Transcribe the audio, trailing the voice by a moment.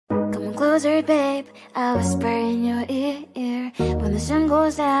closer, babe. I'll whisper in your ear. When the sun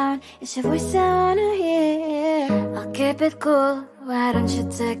goes down, it's your voice I wanna hear. I'll keep it cool, why don't you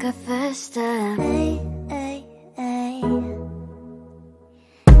take a first step? Hey, hey, hey.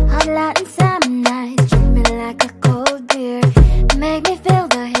 Hot Latin summer nights, treat me like a cold beer. Make me feel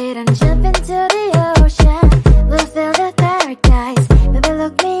the heat and jump into the ocean. We'll feel the paradise, baby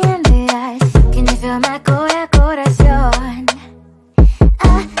look me in the eyes. Can you feel my corazón?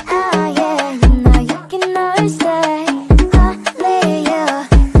 Yeah, you know you can always stay. Only you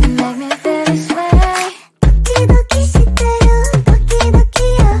can make me feel this way. Doki doki shiteru, doki doki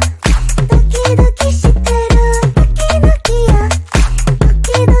yo. Doki doki shiteru, doki doki yo.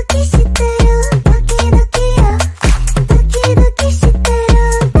 Doki doki shiteru, doki doki yo. Doki doki shiteru,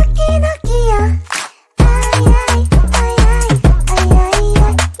 doki doki yo. Ay ay ay ay ay ay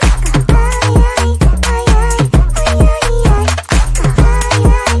ay. Ay ay ay ay ay ay ay.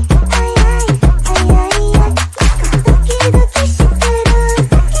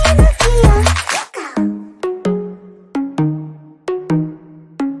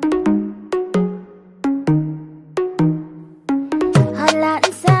 Hot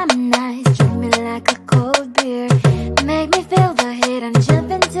Latin summer nights, treat me like a cold beer. Make me feel the heat and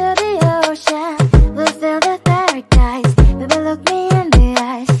jump into the ocean. We'll feel the paradise, baby look me in the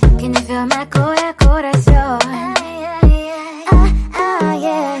eyes. Can you feel my corazón?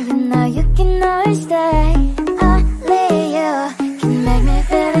 Yeah, you know you can always stay. Only you can make me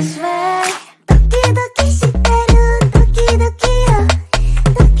feel this way. Doki doki shiteru, doki doki yo.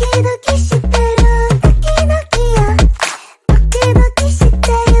 Doki doki shiteru, doki doki yo. Doki doki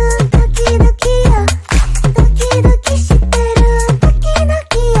shiteru, doki doki yo. Doki doki shiteru, doki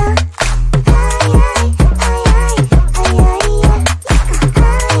doki yo. Ay ay ay ay ay ay ay. Ay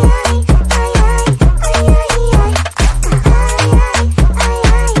ay ay ay ay ay ay. Ay ay ay ay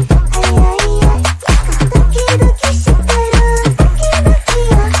ay ay ay.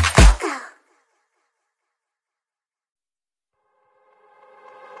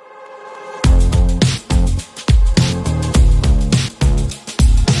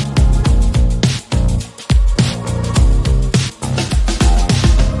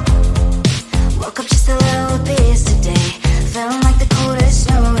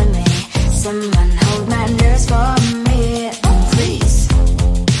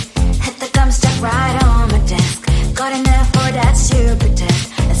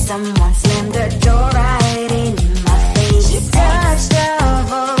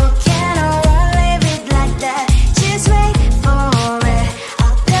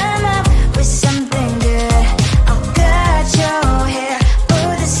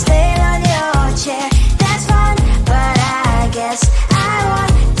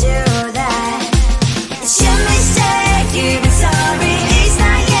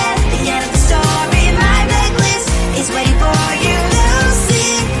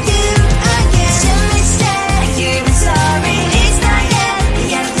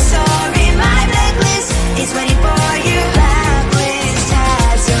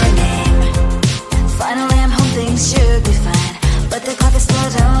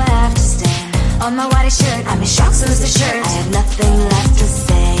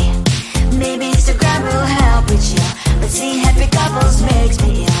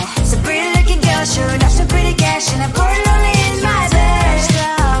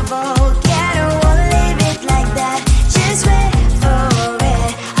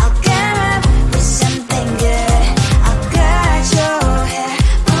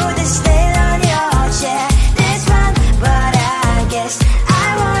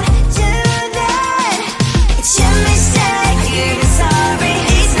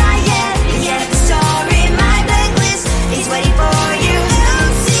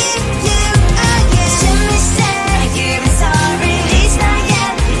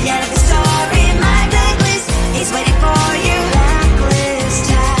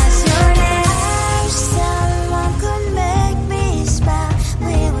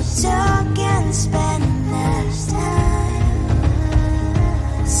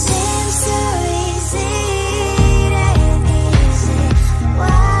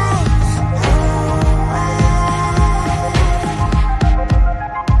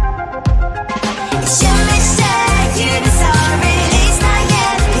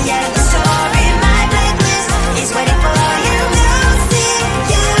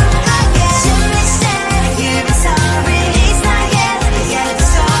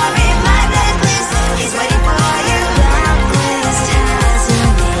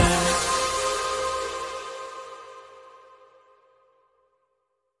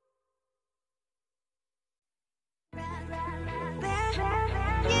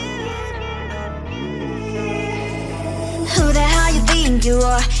 Who the hell you think you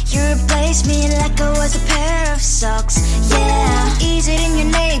are? You replaced me like I was a pair of socks. Yeah, is it in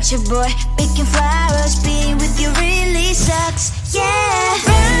your nature, boy? Picking flowers, being with you really sucks. Yeah,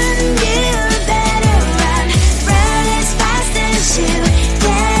 run, you better run. Run as fast as you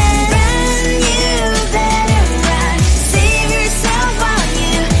can. Run, you better run. Save yourself while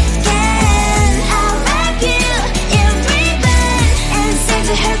you can. I'll wrap you in ribbon and send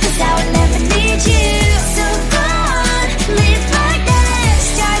to her, 'cause I will never need you. So go on, live like that.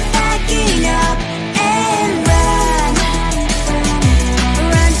 Start backing up and run.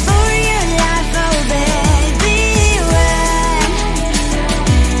 Run for your life, oh baby, run.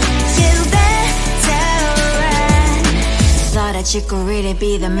 You better run. Thought that you could really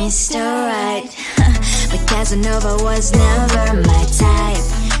be the Mr. Right, but Casanova was never my type.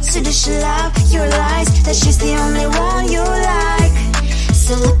 So does she love your lies, that she's the only one you like?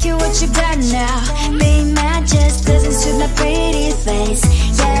 So look at what you got now. Being mad just doesn't suit my pretty face.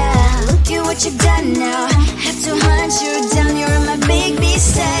 Yeah, look at what you got now. Have to hunt you down, you're my big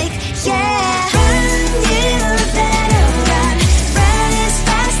mistake. Yeah, run, you better run. Run as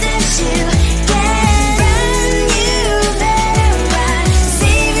fast as you can. Run, you better run.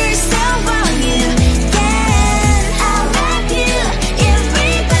 Save yourself while you can. I'll wrap you in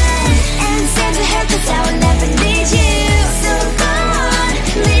ribbon and send to her, 'cause I will never need you. So go on,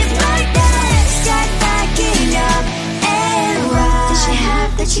 live like that. Start backing up and run. Does she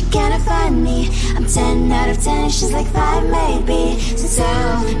have that you cannot find me? I'm 10 out of 10, she's like 5 maybe. So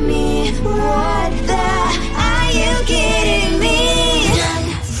tell me, what the are you kidding me?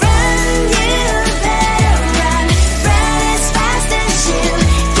 Run, you better run. Run as fast as you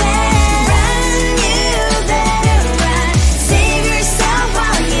can. Run, you better run. Save yourself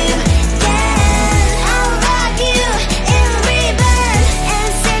while you can. I'll wrap you in ribbon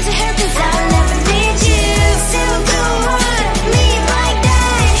and send to her, 'cause I will never need you. So go on, live like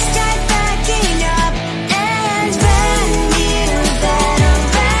that. Start backing up and run. You better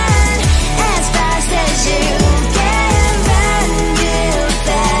run as fast as you can. Run, you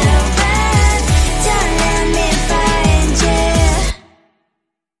better run. Don't let me find you.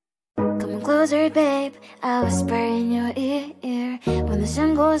 Come closer, babe, I'll whisper in your ear. When the sun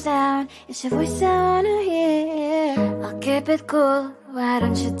goes down, it's your voice I wanna hear. I'll keep it cool, why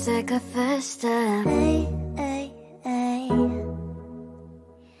don't you take a first step? Hey, hey, hey.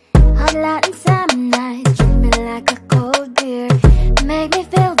 Hot Latin summer night, treat me like a cold beer. Make me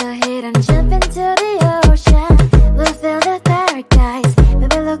feel the heat and jump into the ocean. We'll feel the paradise,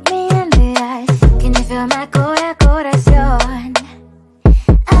 baby look me in the eyes. Can you feel my corazón?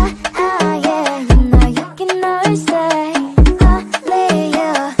 Yeah, you know you can always say, only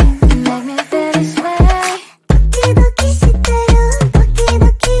you make me feel this way. Doki doki shiteru, doki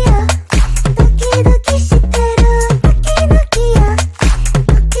doki yo. Doki doki shiteru, doki doki yo.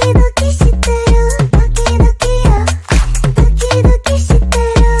 Doki doki shiteru, doki doki yo. Doki doki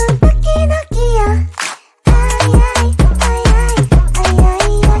shiteru, doki doki yo. Ay ay ay ay ay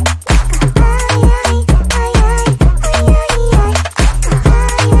ay ay.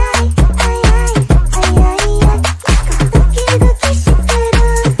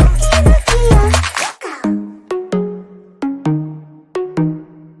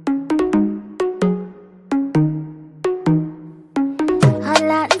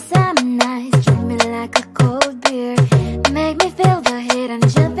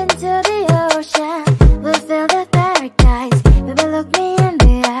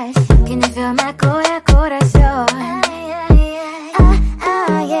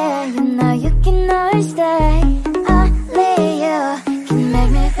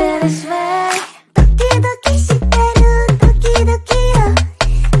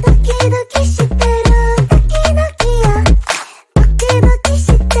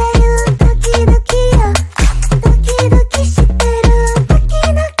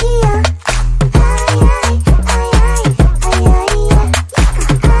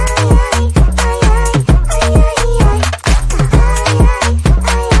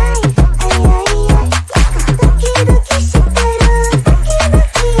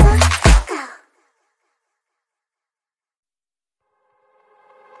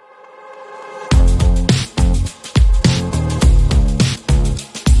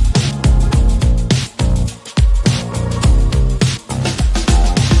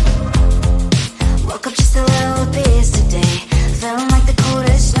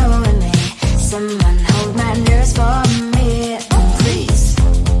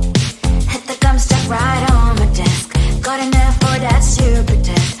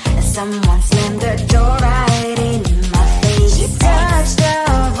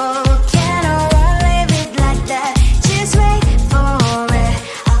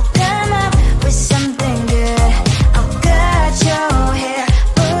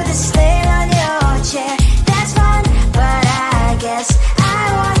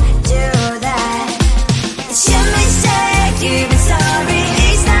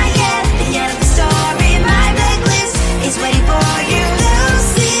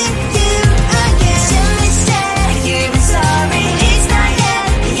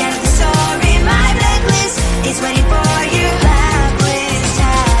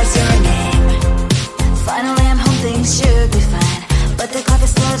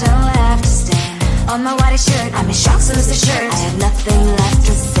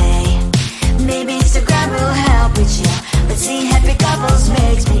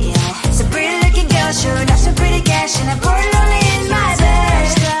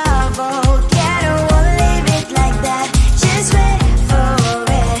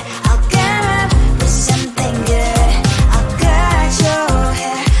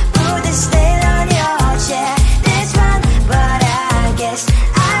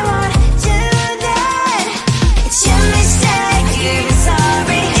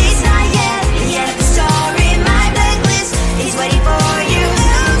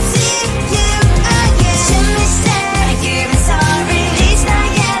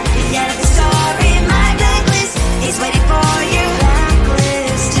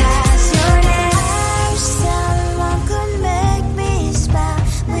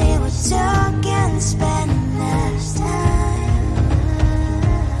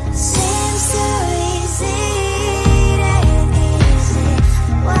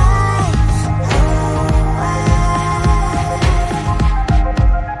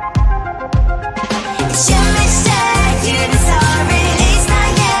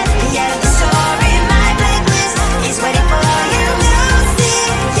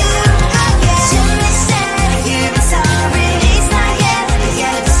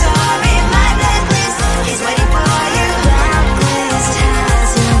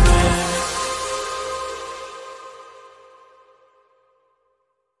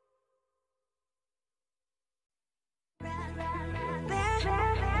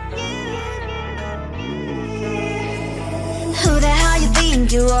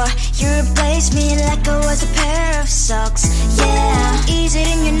 you wore. You replaced me like I was a pair of socks. Yeah, is it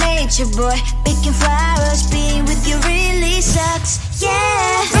in your nature, boy? Picking flowers, being with you really sucks. Yeah,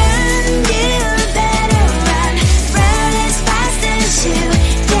 run, you better run. Run as fast as you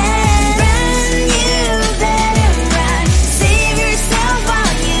can. Run, you better run. Save yourself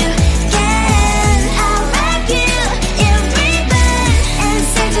while you can. I'll wrap you in ribbon and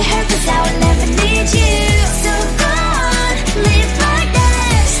send to her, 'cause I will never need you. So go on, live like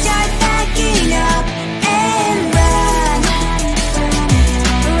that. Start packing up and run.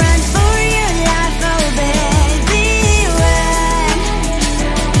 Run for your life, oh baby, run.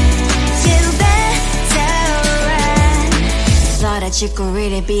 You better run. Thought that you could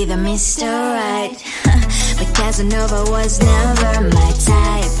really be the Mr. Right, but Casanova was never my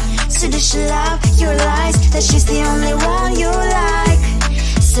type. So does she love your lies, that she's the only one you like?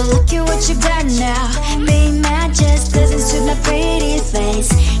 So look at what you've done now. Being mad just doesn't suit my pretty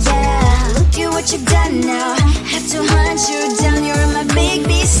face. Yeah, look at what you've done now. Have to hunt you down, you're my big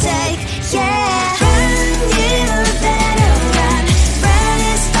mistake. Yeah, run, you better run. Run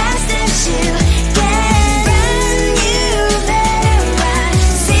as fast as you can. Run, you better run.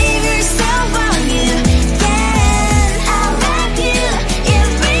 Save yourself while you can. I'll wrap you in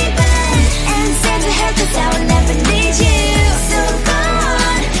ribbon and send to her, 'cause I will never need you. So go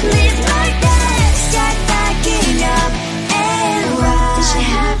on, live like that. Start packing up and run. Does she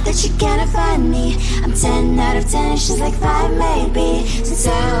have that she cannot find me? I'm 10 out of 10, she's like 5 maybe. So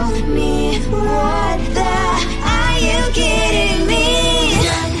tell me, what the are you kidding me?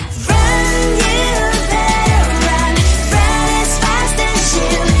 Run, you better run. Run as fast as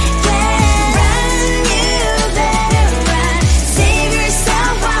you can. Run, you better run. Save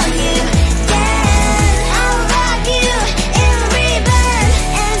yourself while you can. I'll wrap you in ribbon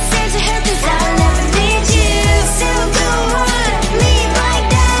and send to her, 'cause I'll never need you. So go on, live like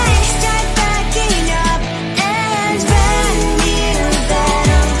that. Start packing up and run. You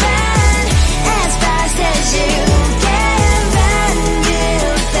better run as fast as you can. Run, you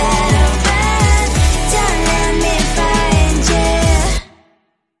better run. Don't let me find you.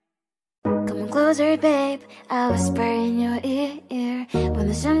 Come on closer, babe, I'll whisper in your ear. When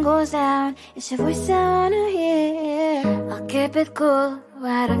the sun goes down, it's your voice I wanna hear. I'll keep it cool,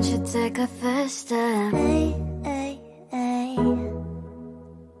 why don't you take a first step?